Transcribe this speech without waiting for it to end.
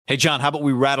Hey, John, how about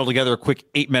we rattle together a quick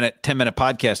 8-minute, 10-minute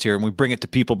podcast here and we bring it to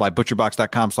people by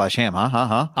butcherbox.com/ham,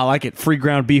 huh? I like it. Free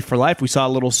ground beef for life. We saw a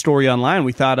little story online.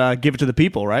 We thought, give it to the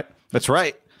people, right? That's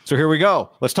right. So here we go.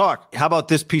 Let's talk. How about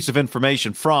this piece of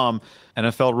information from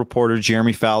NFL reporter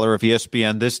Jeremy Fowler of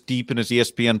ESPN, this deep in his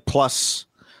ESPN Plus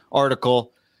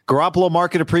article. Garoppolo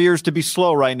market appears to be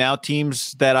slow right now.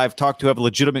 Teams that I've talked to have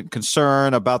legitimate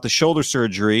concern about the shoulder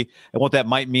surgery and what that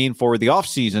might mean for the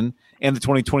offseason and the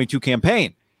 2022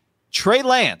 campaign. Trey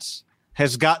Lance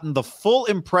has gotten the full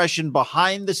impression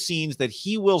behind the scenes that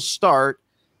he will start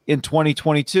in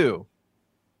 2022.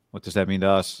 What does that mean to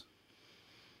us?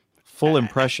 Full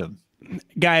impression.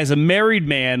 Guy, as a married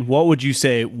man, what would you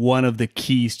say one of the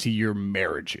keys to your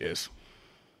marriage is?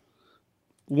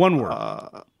 One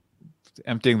word.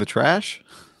 Emptying the trash?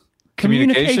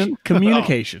 Communication.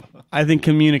 I think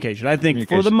communication. I think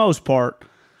for the most part,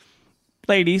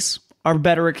 ladies are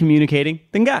better at communicating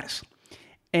than guys.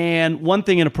 And one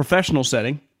thing in a professional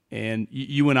setting, and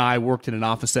you and I worked in an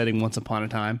office setting once upon a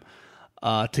time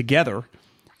together,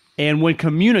 and when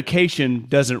communication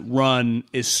doesn't run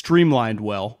is streamlined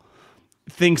well,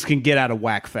 things can get out of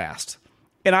whack fast.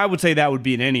 And I would say that would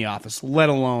be in any office, let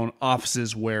alone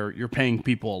offices where you're paying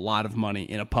people a lot of money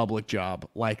in a public job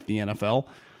like the NFL.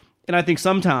 And I think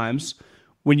sometimes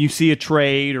when you see a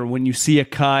trade or when you see a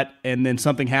cut and then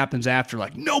something happens after,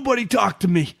 like, nobody talked to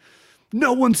me.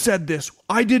 No one said this.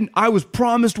 I was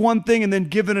promised one thing and then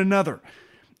given another.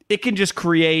 It can just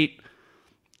create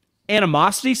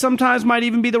animosity, sometimes might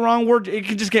even be the wrong word. It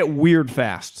can just get weird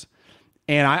fast.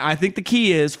 And I think the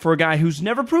key is for a guy who's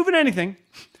never proven anything,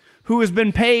 who has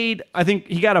been paid, I think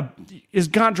he got his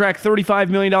contract $35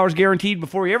 million guaranteed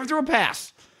before he ever threw a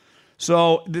pass.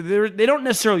 So they don't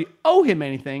necessarily owe him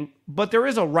anything, but there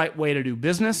is a right way to do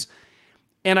business.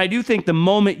 And I do think the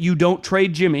moment you don't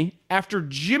trade Jimmy, after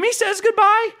Jimmy says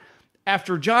goodbye,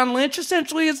 after John Lynch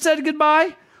essentially has said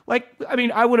goodbye,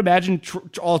 I would imagine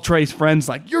all Trey's friends,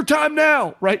 like, your time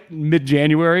now, right?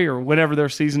 Mid-January or whenever their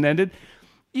season ended.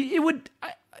 It would,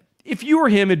 if you were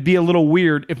him, it'd be a little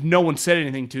weird if no one said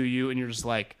anything to you and you're just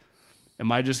like,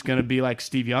 am I just going to be like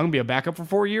Steve Young, be a backup for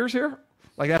 4 years here?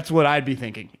 Like, that's what I'd be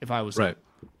thinking if I was right.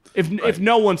 If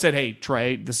no one said, hey,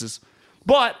 Trey,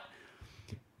 but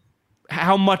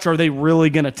how much are they really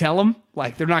going to tell him?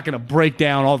 Like, they're not going to break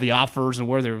down all the offers and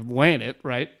where they're laying it,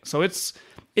 right? So it's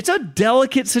a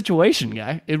delicate situation,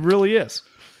 guy. It really is.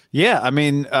 Yeah, I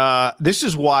mean, this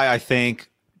is why I think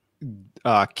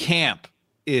camp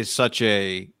is such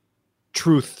a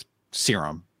truth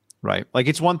serum, right? Like,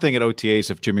 it's one thing at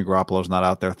OTAs if Jimmy Garoppolo's not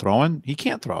out there throwing. He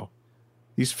can't throw.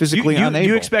 He's physically unable.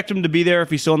 You expect him to be there if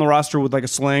he's still on the roster with like a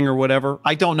sling or whatever?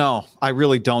 I don't know. I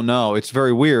really don't know. It's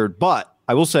very weird. But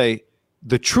I will say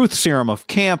the truth serum of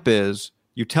camp is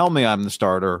you tell me I'm the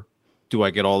starter. Do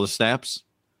I get all the snaps?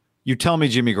 You tell me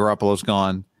Jimmy Garoppolo's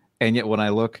gone. And yet when I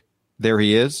look, there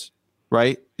he is,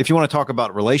 right? If you want to talk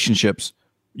about relationships,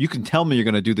 you can tell me you're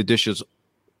going to do the dishes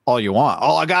all you want.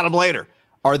 Oh, I got them later.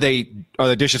 Are the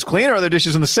dishes clean or are the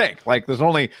dishes in the sink? Like, there's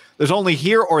only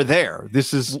here or there.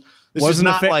 Wasn't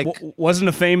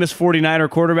a famous 49er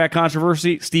quarterback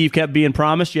controversy. Steve kept being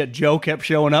promised, yet Joe kept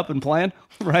showing up and playing,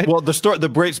 right? Well, the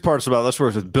great parts about this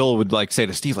was that Bill would like say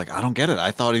to Steve, like, I don't get it.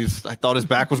 I thought his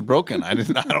back was broken.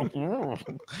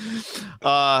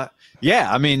 Yeah,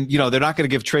 I mean, they're not going to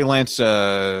give Trey Lance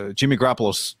Jimmy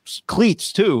Garoppolo's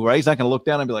cleats too, right? He's not going to look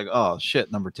down and be like, oh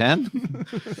shit, number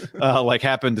 10, like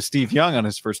happened to Steve Young on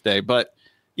his first day. But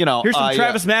here's some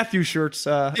Travis Matthews shirts.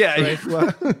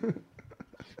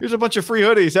 Here's a bunch of free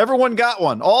hoodies. Everyone got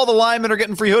one. All the linemen are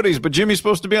getting free hoodies, but Jimmy's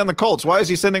supposed to be on the Colts. Why is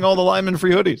he sending all the linemen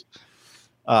free hoodies?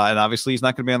 And obviously he's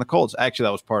not going to be on the Colts. Actually,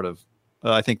 that was part of,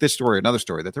 I think, this story, another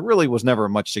story, that there really was never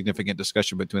much significant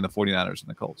discussion between the 49ers and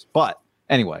the Colts. But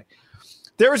anyway,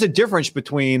 there is a difference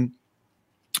between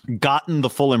gotten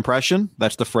the full impression.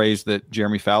 That's the phrase that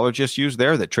Jeremy Fowler just used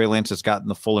there, that Trey Lance has gotten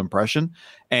the full impression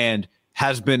and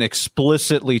has been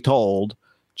explicitly told,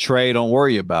 Trey, don't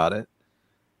worry about it.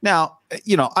 Now,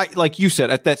 like you said,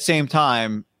 at that same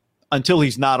time, until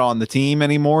he's not on the team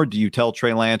anymore, do you tell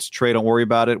Trey Lance, Trey, don't worry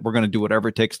about it. We're going to do whatever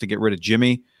it takes to get rid of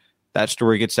Jimmy. That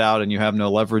story gets out and you have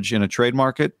no leverage in a trade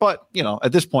market. But,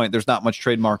 at this point, there's not much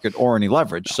trade market or any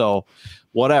leverage. So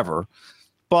whatever.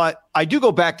 But I do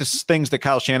go back to things that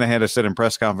Kyle Shanahan has said in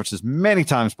press conferences many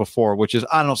times before, which is,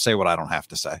 I don't say what I don't have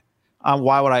to say.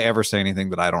 Why would I ever say anything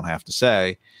that I don't have to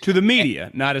say? To the media,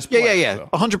 not as players. Yeah.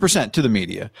 100% to the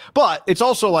media. But it's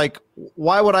also like,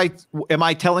 am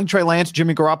I telling Trey Lance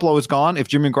Jimmy Garoppolo is gone if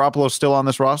Jimmy Garoppolo is still on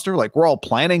this roster? Like, we're all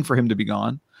planning for him to be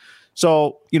gone.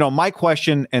 So, my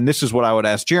question, and this is what I would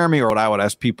ask Jeremy or what I would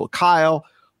ask people, Kyle,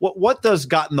 what does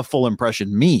gotten the full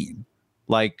impression mean?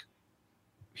 like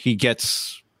he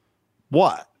gets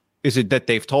what? Is it that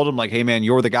they've told him like, hey man,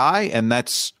 you're the guy, and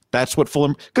that's what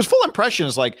because full impression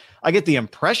is like, I get the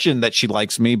impression that she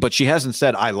likes me, but she hasn't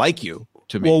said I like you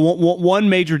to me. Well, one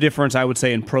major difference I would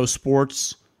say in pro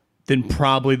sports than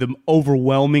probably the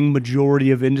overwhelming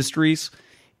majority of industries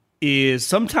is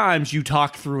sometimes you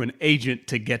talk through an agent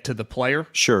to get to the player.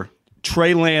 Sure.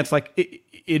 Trey Lance, like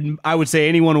I would say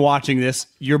anyone watching this,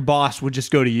 your boss would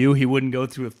just go to you. He wouldn't go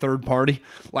through a third party.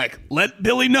 Like, let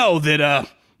Billy know that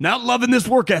not loving this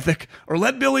work ethic, or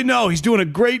let Billy know he's doing a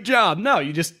great job. No,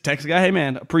 you just text the guy, hey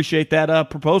man, appreciate that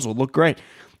proposal. Look great.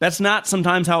 That's not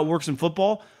sometimes how it works in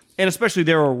football. And especially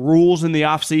there are rules in the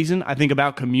offseason, I think,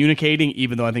 about communicating,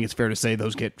 even though I think it's fair to say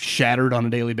those get shattered on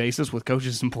a daily basis with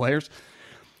coaches and players.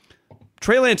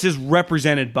 Trey Lance is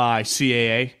represented by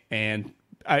CAA, and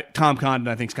Tom Condon,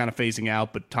 I think, is kind of phasing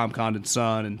out, but Tom Condon's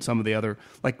son and some of the other,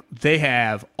 like, they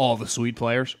have all the sweet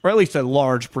players, or at least a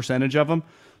large percentage of them.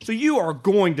 So you are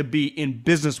going to be in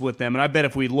business with them. And I bet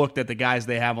if we looked at the guys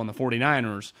they have on the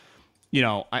 49ers, you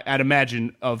know, I'd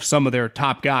imagine of some of their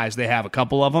top guys, they have a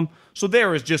couple of them. So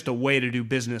there is just a way to do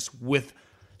business with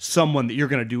someone that you're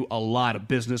going to do a lot of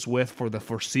business with for the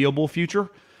foreseeable future.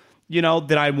 You know,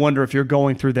 that I wonder if you're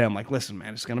going through them, like, listen,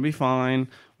 man, it's going to be fine.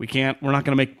 We're not going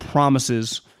to make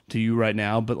promises to you right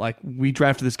now, but like, we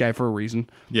drafted this guy for a reason.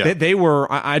 Yeah. They were,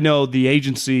 I know the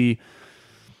agency,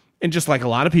 and just like a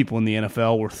lot of people in the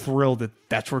NFL, were thrilled that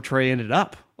that's where Trey ended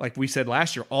up. Like we said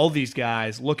last year, all these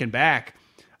guys, looking back,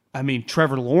 I mean,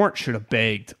 Trevor Lawrence should have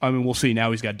begged. I mean, we'll see.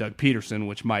 Now he's got Doug Peterson,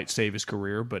 which might save his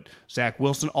career, but Zach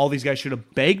Wilson, all these guys should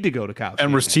have begged to go to Kyle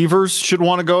Shanahan. Receivers should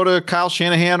want to go to Kyle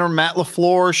Shanahan or Matt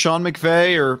LaFleur, Sean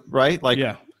McVay, or right? Like,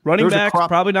 yeah. Running backs,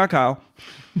 probably not Kyle.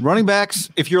 Running backs,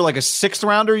 if you're like a sixth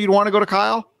rounder, you'd want to go to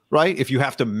Kyle, right? If you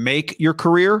have to make your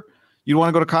career, you'd want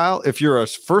to go to Kyle. If you're a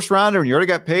first rounder and you already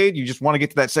got paid, you just want to get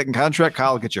to that second contract,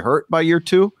 Kyle will get you hurt by year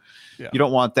 2. Yeah. You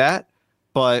don't want that.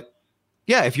 But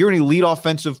yeah, if you're an elite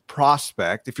offensive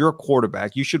prospect, if you're a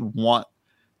quarterback, you should want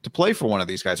to play for one of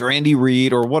these guys, or Andy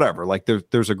Reid, or whatever. Like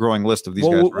there's a growing list of these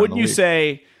guys. Wouldn't you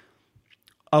say,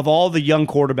 of all the young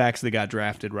quarterbacks that got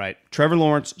drafted, right? Trevor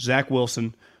Lawrence, Zach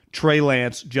Wilson, Trey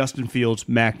Lance, Justin Fields,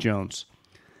 Mac Jones.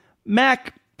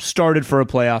 Mac started for a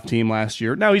playoff team last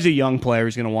year. Now he's a young player.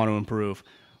 He's going to want to improve.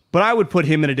 But I would put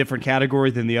him in a different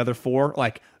category than the other 4.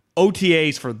 Like,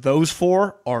 OTAs for those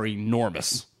 4 are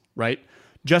enormous, right?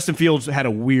 Justin Fields had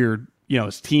a weird,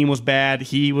 his team was bad.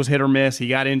 He was hit or miss. He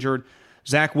got injured.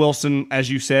 Zach Wilson, as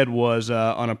you said, was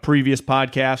on a previous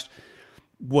podcast,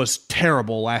 was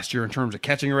terrible last year in terms of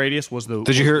catching radius.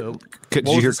 Did you hear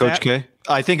Coach K?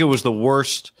 I think it was the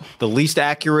worst, the least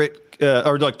accurate,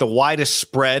 or like the widest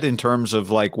spread in terms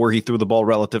of like where he threw the ball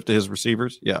relative to his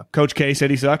receivers. Yeah. Coach K said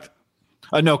he sucked?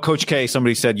 No, Coach K,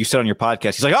 somebody said, you said on your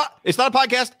podcast. He's like, it's not a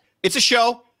podcast. It's a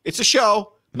show. It's a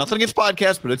show. Nothing against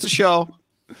podcasts, but it's a show.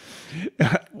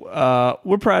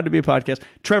 We're proud to be a podcast.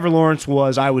 Trevor Lawrence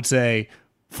was, I would say,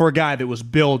 for a guy that was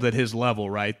billed at his level,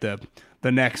 right? The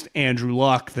next Andrew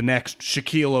Luck, the next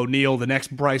Shaquille O'Neal, the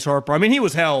next Bryce Harper. I mean, he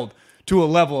was held to a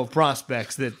level of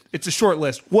prospects that, it's a short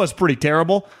list, was pretty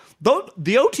terrible. Though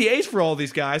the OTAs for all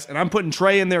these guys, and I'm putting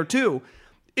Trey in there too,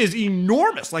 is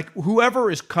enormous. Like, whoever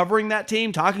is covering that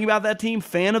team, talking about that team,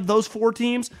 fan of those 4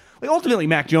 teams, like, ultimately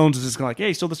Mac Jones is just going to like, hey,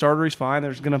 he's still the starter, he's fine.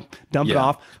 They're just going to dump it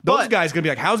off. Those guys going to be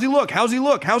like, how's he look? How's he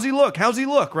look? How's he look? How's he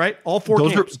look? Right? All 4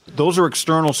 games. Those are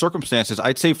external circumstances.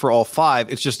 I'd say for all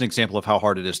 5, it's just an example of how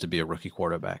hard it is to be a rookie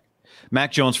quarterback.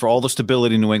 Mac Jones, for all the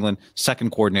stability in New England,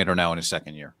 second coordinator now in his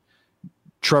second year.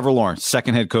 Trevor Lawrence,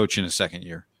 second head coach in his second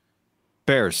year.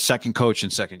 Bears, second coach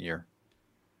in second year.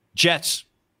 Jets,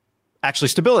 actually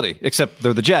stability, except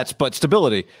they're the Jets, but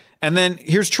stability. And then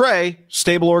here's Trey,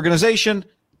 stable organization,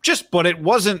 but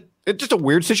it's just a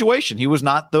weird situation. He was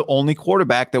not the only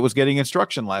quarterback that was getting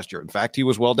instruction last year. In fact, he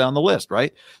was well down the list,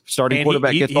 right? Starting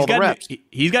quarterback gets all the reps.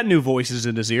 He's got new voices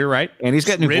in his ear, right? And he's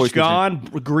got new voices. Rich gone,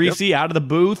 Greasy out of the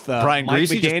booth. Brian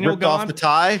Greasy just ripped off the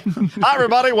tie. Hi,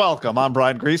 everybody. Welcome. I'm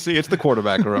Brian Greasy. It's the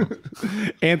quarterback room.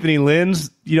 Anthony Lynn's,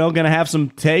 going to have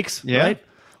some takes, right?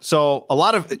 So a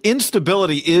lot of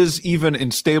instability is, even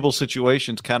in stable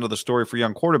situations, kind of the story for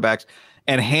young quarterbacks,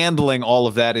 and handling all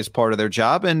of that is part of their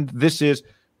job. And this is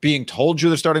being told you're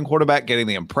the starting quarterback, getting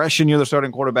the impression you're the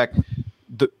starting quarterback.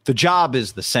 The job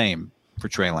is the same for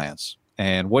Trey Lance,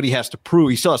 and what he has to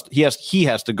prove, he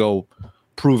has to go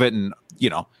prove it, and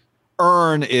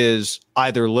earn is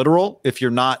either literal if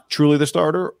you're not truly the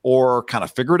starter, or kind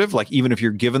of figurative. Like, even if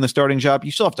you're given the starting job,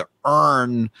 you still have to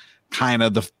earn kind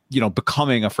of the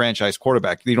becoming a franchise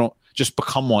quarterback. You don't just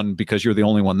become one because you're the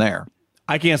only one there.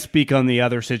 I can't speak on the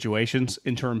other situations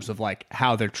in terms of like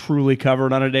how they're truly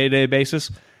covered on a day-to-day basis.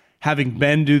 Having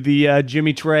been to the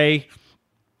Jimmy Trey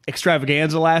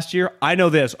extravaganza last year, I know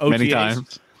this. OTAs, many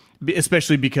times.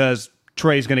 Especially because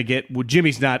Trey's going to get, well,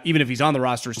 Jimmy's not, even if he's on the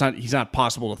roster, he's not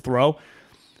possible to throw.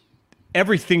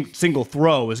 Every single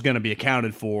throw is going to be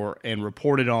accounted for and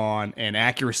reported on, and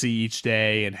accuracy each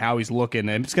day and how he's looking.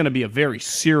 And it's going to be a very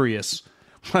serious,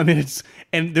 and there's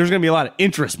going to be a lot of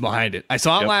interest behind it. I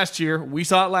saw it last year. We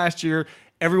saw it last year.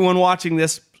 Everyone watching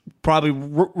this probably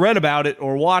read about it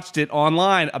or watched it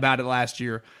online about it last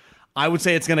year. I would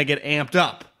say it's going to get amped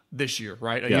up this year,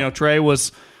 right? Yep. You know, Trey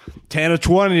was 10 of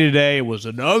 20 today. It was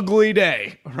an ugly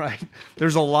day, right?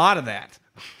 There's a lot of that.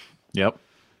 Yep.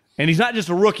 And he's not just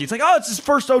a rookie. It's like, oh, it's his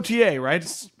first OTA, right?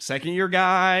 It's second-year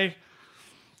guy.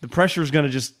 The pressure is going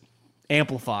to just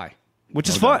amplify, which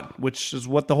is fun, which is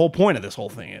what the whole point of this whole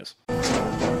thing is.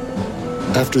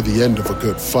 After the end of a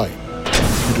good fight,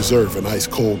 you deserve an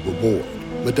ice-cold reward.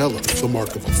 Modelo is the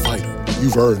mark of a fighter.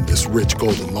 You've earned this rich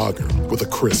golden lager with a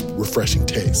crisp, refreshing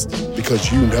taste.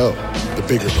 Because you know, the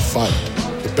bigger the fight,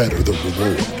 the better the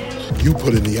reward. You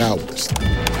put in the hours,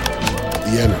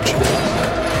 the energy,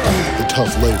 the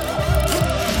tough labor.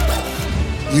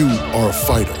 You are a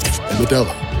fighter, and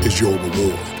Modelo is your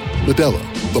reward.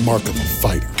 Modelo, the mark of a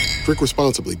fighter. Drink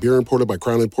responsibly. Beer imported by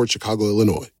Crown Imports, Chicago,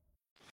 Illinois.